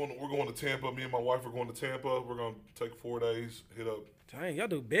 So we're going to Tampa. Me and my wife are going to Tampa. We're going to take 4 days. Hit up. Dang, y'all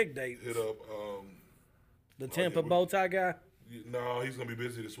do big dates. The Tampa yeah, we- bow tie guy. No, he's gonna be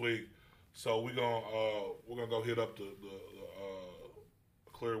busy this week. So we're gonna go hit up the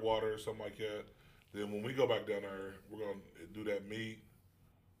Clearwater or something like that. Then when we go back down there, we're gonna do that meet.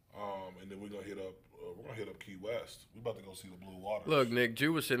 And then we're gonna hit up Key West. We about to go see the Blue Waters. Look, Nick,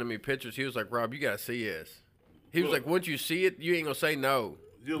 Jew was sending me pictures. He was like, Rob, you got to see this. He was Look. like, once you see it, you ain't going to say no.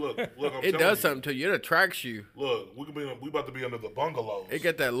 You look. I'm It telling does you. something to you. It attracts you. Look, we about to be under the bungalows. It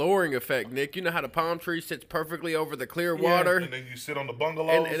got that lowering effect, Nick. You know how the palm tree sits perfectly over the clear water? and then you sit on the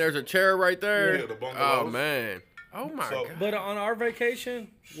bungalows. And there's a chair right there? Yeah, the Oh, bungalows. man. Oh, my So- God. But on our vacation,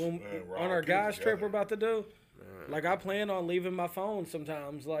 Man, Rob, on our get it guys trip together. we're about to do, like I plan on leaving my phone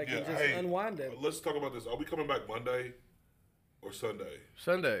sometimes, like Yeah, and just hey, unwinding. Let's talk about this. Are we coming back Monday or Sunday?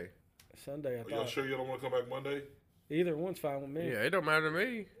 Sunday. Sunday, I Are y'all thought sure you don't want to come back Monday? either one's fine with me. Yeah, it don't matter to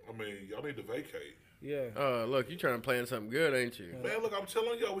me. I mean, y'all need to vacate. Yeah, Look, you trying to plan something good, ain't you? Man, look, I'm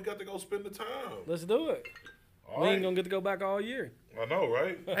telling y'all, we got to go spend the time. let's do it. All We right. ain't gonna get to go back all year. I know,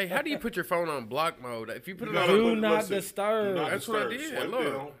 right? Hey, how do you put your phone on block mode? If you put it You on, gotta Do put- not listen, disturb. do not That's what I disturb. did, Swipe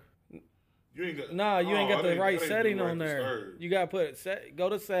look. down. You ain't got. Nah, you ain't got Oh, the I right didn't do setting right on there. disturb. You gotta put it. Go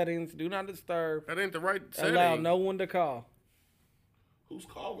to settings. Do not disturb. that ain't the right setting. Allow no one to call. Who's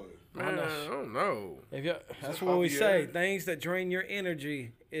calling? Man, I don't know. If you, that's it what we say. Javier? Things that drain your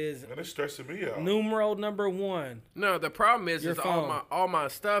energy is Man, it's stressing me out. numero number 1. No, the problem is Your phone. all my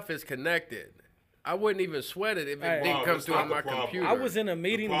stuff is connected. I wouldn't even sweat it if it Hey. didn't Wow, come that's through not on the my problem. computer. I was in a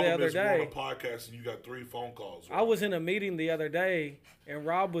meeting the problem other is we're on day. a podcast and you got 3 phone calls. I was in a meeting the other day, and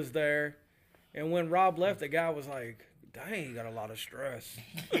Rob was there. And when Rob left, the guy was like, "Dang, you got a lot of stress."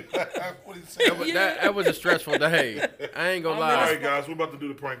 What he said? that was a stressful day. I ain't gonna All lie. right, guys, we're about to do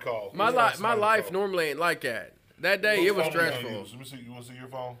the prank call. My life normally ain't like that. That day it was stressful. Let me see. You want to see your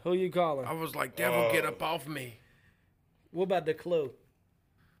phone? Who you calling? I was like, devil, get up off me. What about the clue?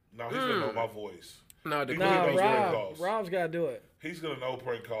 No, he's gonna know my voice. No, the He clue really Nah, knows don't prank work. calls. Rob's got to do it. He's gonna know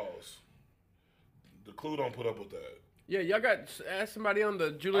prank calls. The clue don't put up with that. Yeah, y'all got ask somebody on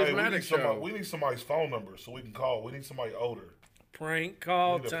the Julius Hey, Maddox show. we need somebody's phone number so we can call. We need somebody older. Prank We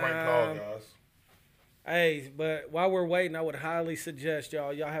call need a time. prank call, guys. Hey, but while we're waiting, I would highly suggest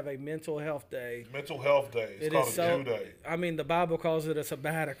y'all have a mental health day. Mental health day. It's It called is a so. Jew day. I mean, the Bible calls it a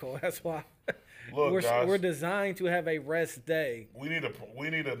sabbatical. That's why Look, guys. we're designed to have a rest day. We need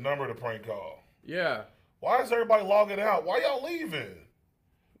a number to prank call. Yeah. Why is everybody logging out? Why y'all leaving?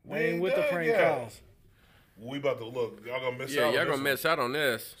 We ain't with the done prank yet. calls. We about to look. Y'all gonna miss Yeah, out. on y'all this gonna one. miss out on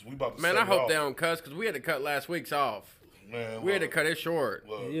this. We about to Man, set I hope y'all. they don't cuss because we had to cut last week's off. Man, We had to look, cut it short.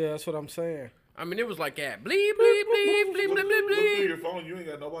 Look, Yeah, that's what I'm saying. I mean, it was like that. Bleep, bleep, bleep, bleep, bleep, bleep, look through bleep. your phone. You ain't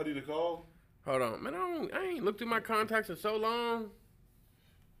got nobody to call. Hold on, man. I ain't looked through my contacts in so long.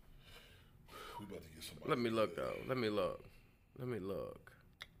 We about to get somebody. Let me look though. Let me look.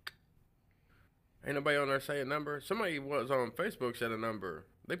 Ain't nobody on there say a number. Somebody was on Facebook said a number.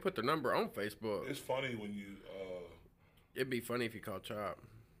 They put their number on Facebook. It's funny when you. It'd be funny if you called Chop.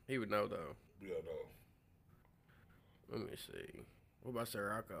 He would know though. Yeah, no. Let me see. What about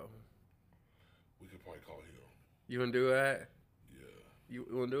Sirocco? We could probably call him. You wanna do that? Yeah, You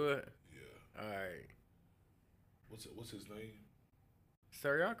wanna do it? yeah. All right. What's his name?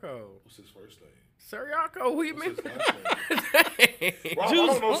 Sirocco. What's his first name? Sirocco. Who you What's mean? his last name? Rob, I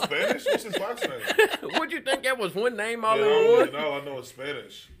don't know Spanish. What's his last name? Would you think that was one name all Yeah, I in don't one? really know. I know it's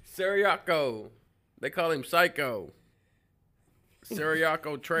Spanish. Siriaco. They call him Psycho.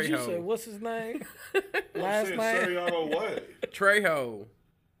 Siriaco You said, Trejo. what's his name? I'm Last saying name? Seriano what? Trejo.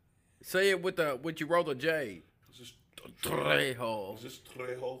 Say it with you roll the J. Is this Trejo. Is this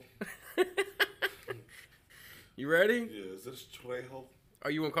Trejo? You ready? Yeah, is this Trejo? Are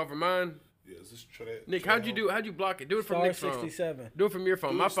you gonna call for mine? Yeah, is this Trejo? Nick, how'd you block it? Do it from Star Nick's phone. 67. Do it from your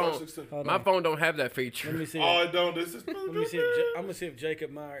phone. Do My it, star phone 67. Hold my on. phone don't have that Let feature. me see. Oh, I don't. This is. Let me see. I'm gonna see if Jacob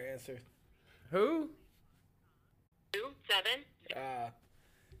Meyer answers. Who? 27.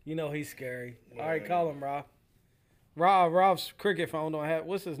 You know he's scary. All right, call him, Rob. Rob's cricket phone don't have.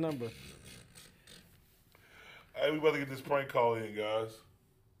 What's his number? Hey, we about to get this prank call in, guys.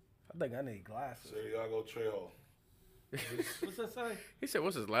 I think I need glasses. Santiago Trejo. What's that say? He said,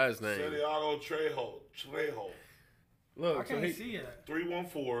 "What's his last name?" Santiago Trejo. Look, I can't see it.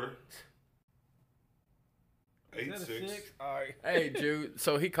 314 Is that a 86. 6? All right. Hey, Jude.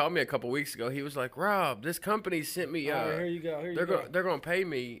 So he called me a couple weeks ago. He was like, "Rob, this company sent me. All right, here you go. Here you they're go. they're gonna pay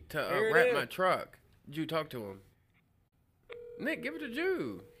me to Here it wrap is. my truck." Jude, talk to him. Nick, give it to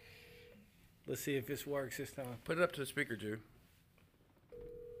Jude. Let's see if this works this time. Put it up to the speaker, Jude.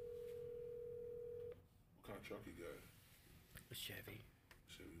 What kind of truck you got? A Chevy,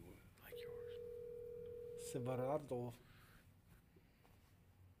 Chevy what? like yours. Silverado.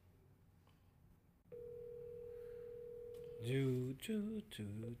 Jude.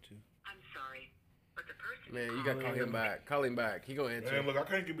 I'm sorry, but the person. Man, you gotta call him back. Call him back. He gonna answer. Man, look, I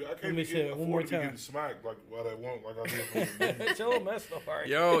can't Let me say it one more afford to be time. getting smacked like what I want, like I did for the Tell him that's all right.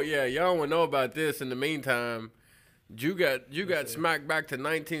 Y'all wanna know about this. In the meantime, you got smacked back to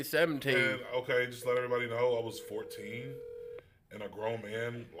 1917. And okay, just let everybody know I was 14 and a grown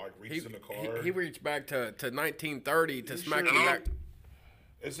man like reached in the car. He reached back to 1930 to You smack sure me did? back.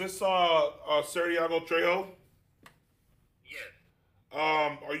 Is this Santiago Trejo? Yes.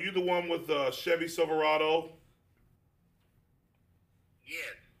 Are you the one with the Chevy Silverado?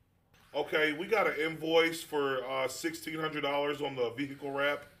 Yes. Okay, we got an invoice for $1,600 on the vehicle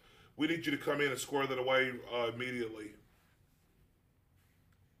wrap. We need you to come in and square that away immediately.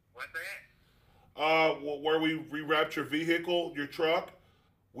 What's that? Where we rewrapped your vehicle, your truck.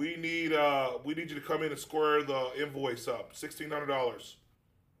 We need you to come in and square the invoice up. $1,600.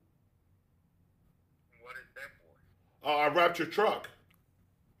 What is that for? I wrapped your truck.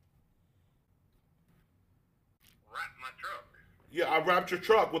 Wrap my truck. Yeah, I wrapped your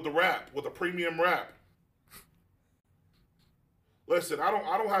truck with the wrap, with a premium wrap. Listen, I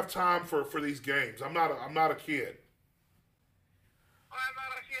don't have time for these games. I'm not a kid. Oh, I'm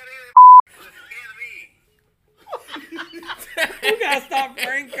not a kid either. You're scared of me. We gotta stop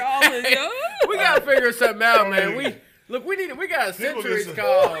prank calling, yo. We gotta figure something out, man. We got People centuries listen.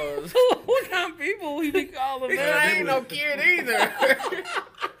 calls. What kind of people we be calling, Man, I ain't no kid either.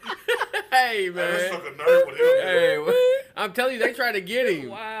 Hey, Let's man. fuck a nerve with him. Hey, I'm telling you, they tried to get him.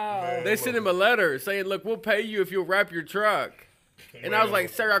 Wow. Man. They sent him a letter saying, "Look, we'll pay you if you'll wrap your truck." And I was like,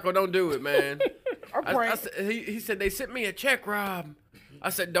 "Sirocco, don't do it, man." He said they sent me a check, Rob. I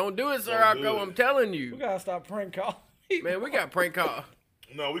said, "Don't do it, Sirocco. do it. I'm telling We you, gotta stop prank calling. man. We got prank call.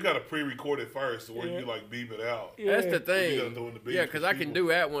 No, we got to pre-record it first, where you like beep it out. Yeah. That's the You thing. gotta do it in the beat Yeah, because I can people. do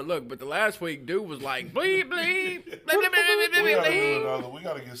that one. Look, but the last week, dude was like, bleep, bleep, bleep, bleep, bleep, We gotta do bleep. another. We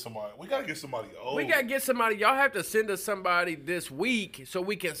gotta get somebody. We gotta get somebody old. We gotta get somebody. Y'all have to send us somebody this week so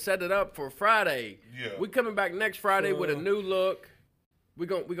we can set it up for Friday. Yeah. We coming back next Friday with a new look. We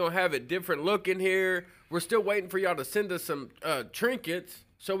gonna have a different look in here. We're still waiting for y'all to send us some trinkets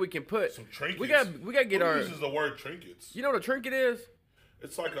so we can put some trinkets. We gotta get Who our. uses the word trinkets? You know what a trinket is?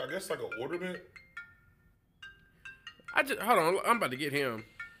 It's like I guess like an ornament. Hold on. I'm about to get him.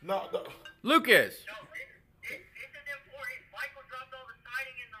 No. Lucas. No, this is important. Michael dropped all the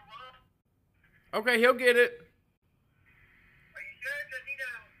siding in the rough. Okay, he'll get it. Are you sure? Because he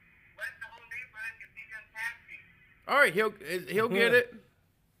done left the whole neighborhood because he done taxi. All right, he'll get it.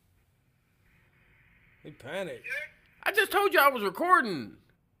 He panicked. Sure? I just told you I was recording.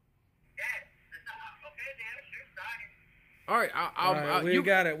 Yes. Okay, then. Sure, siding. All right, All right, we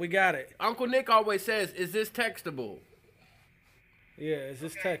got it. We got it. Uncle Nick always says, "Is this textable?" Yeah, is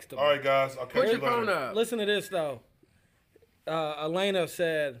this textable? All right, guys. I'll catch Put you your phone later. up. Listen to this though. Elena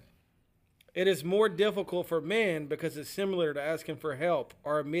said, "It is more difficult for men because it's similar to asking for help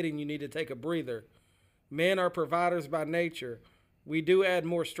or admitting you need to take a breather. Men are providers by nature. We do add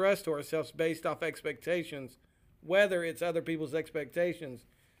more stress to ourselves based off expectations, whether it's other people's expectations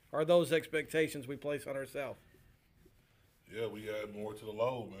or those expectations we place on ourselves." Yeah, we add more to the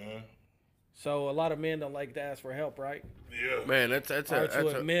load, man. So a lot of men don't like to ask for help, right? Yeah. Man, that's Or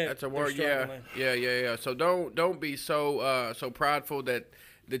to admit that's a they're word. Yeah, struggling. yeah. So don't be so prideful that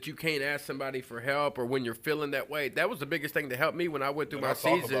you can't ask somebody for help, or when you're feeling that way. That was the biggest thing to help me when I went through And my I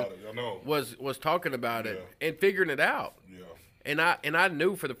talk season. about it. I know. Was talking about it Yeah. and figuring it out. Yeah. And I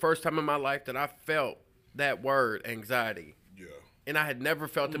knew for the first time in my life that I felt that word, anxiety. Yeah. And I had never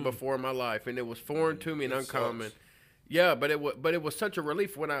felt it before in my life, and it was foreign to me and It uncommon. sucks. Yeah, but it was such a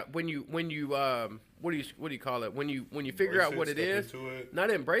relief when you what do you call it when you figure Embrace out it, what it step is, into it. not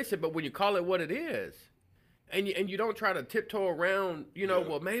embrace it, but when you call it what it is, and you don't try to tiptoe around,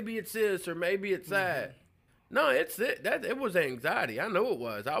 well, maybe it's this or maybe it's that. No, it was anxiety. I know it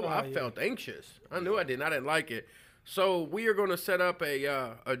was. I felt anxious. I knew I didn't. I didn't like it. So we are going to set up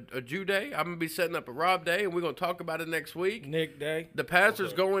a Jew day. I'm going to be setting up a Rob day, and we're going to talk about it next week. Nick day. The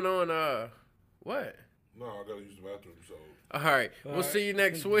pastor's going on, what? No, I got to use the bathroom, so. All right. We'll see you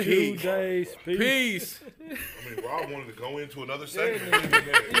next week. Jew days. Peace. I mean, Rob wanted to go into another segment.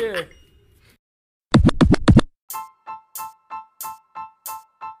 Yeah.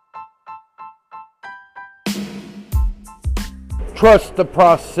 Trust the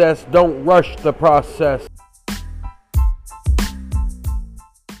process. Don't rush the process.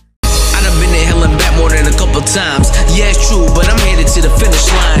 More than a couple times. Yeah, it's true, but I'm headed to the finish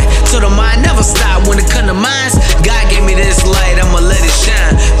line. So the mind never stop when it come to mines. God gave me this light, I'ma let it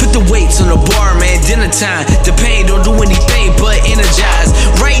shine. Put the weights on the bar, man, dinner time. The pain don't do anything but energize.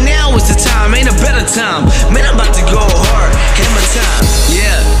 Right now is the time, ain't a better time. Man, I'm about to go hard, hammer time.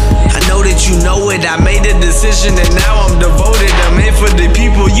 Yeah, I know that you know it. I made a decision and now I'm devoted. I'm here for the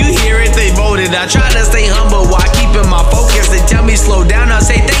people, you hear it, they voted. I try to stay humble while keeping my focus. They tell me slow down, I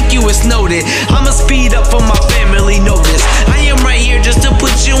say thank you, it's noted. I'ma speed up for my family, notice. I am right here just to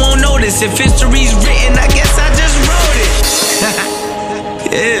put you on notice. If history's written, I guess I just wrote it.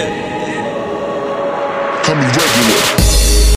 Yeah.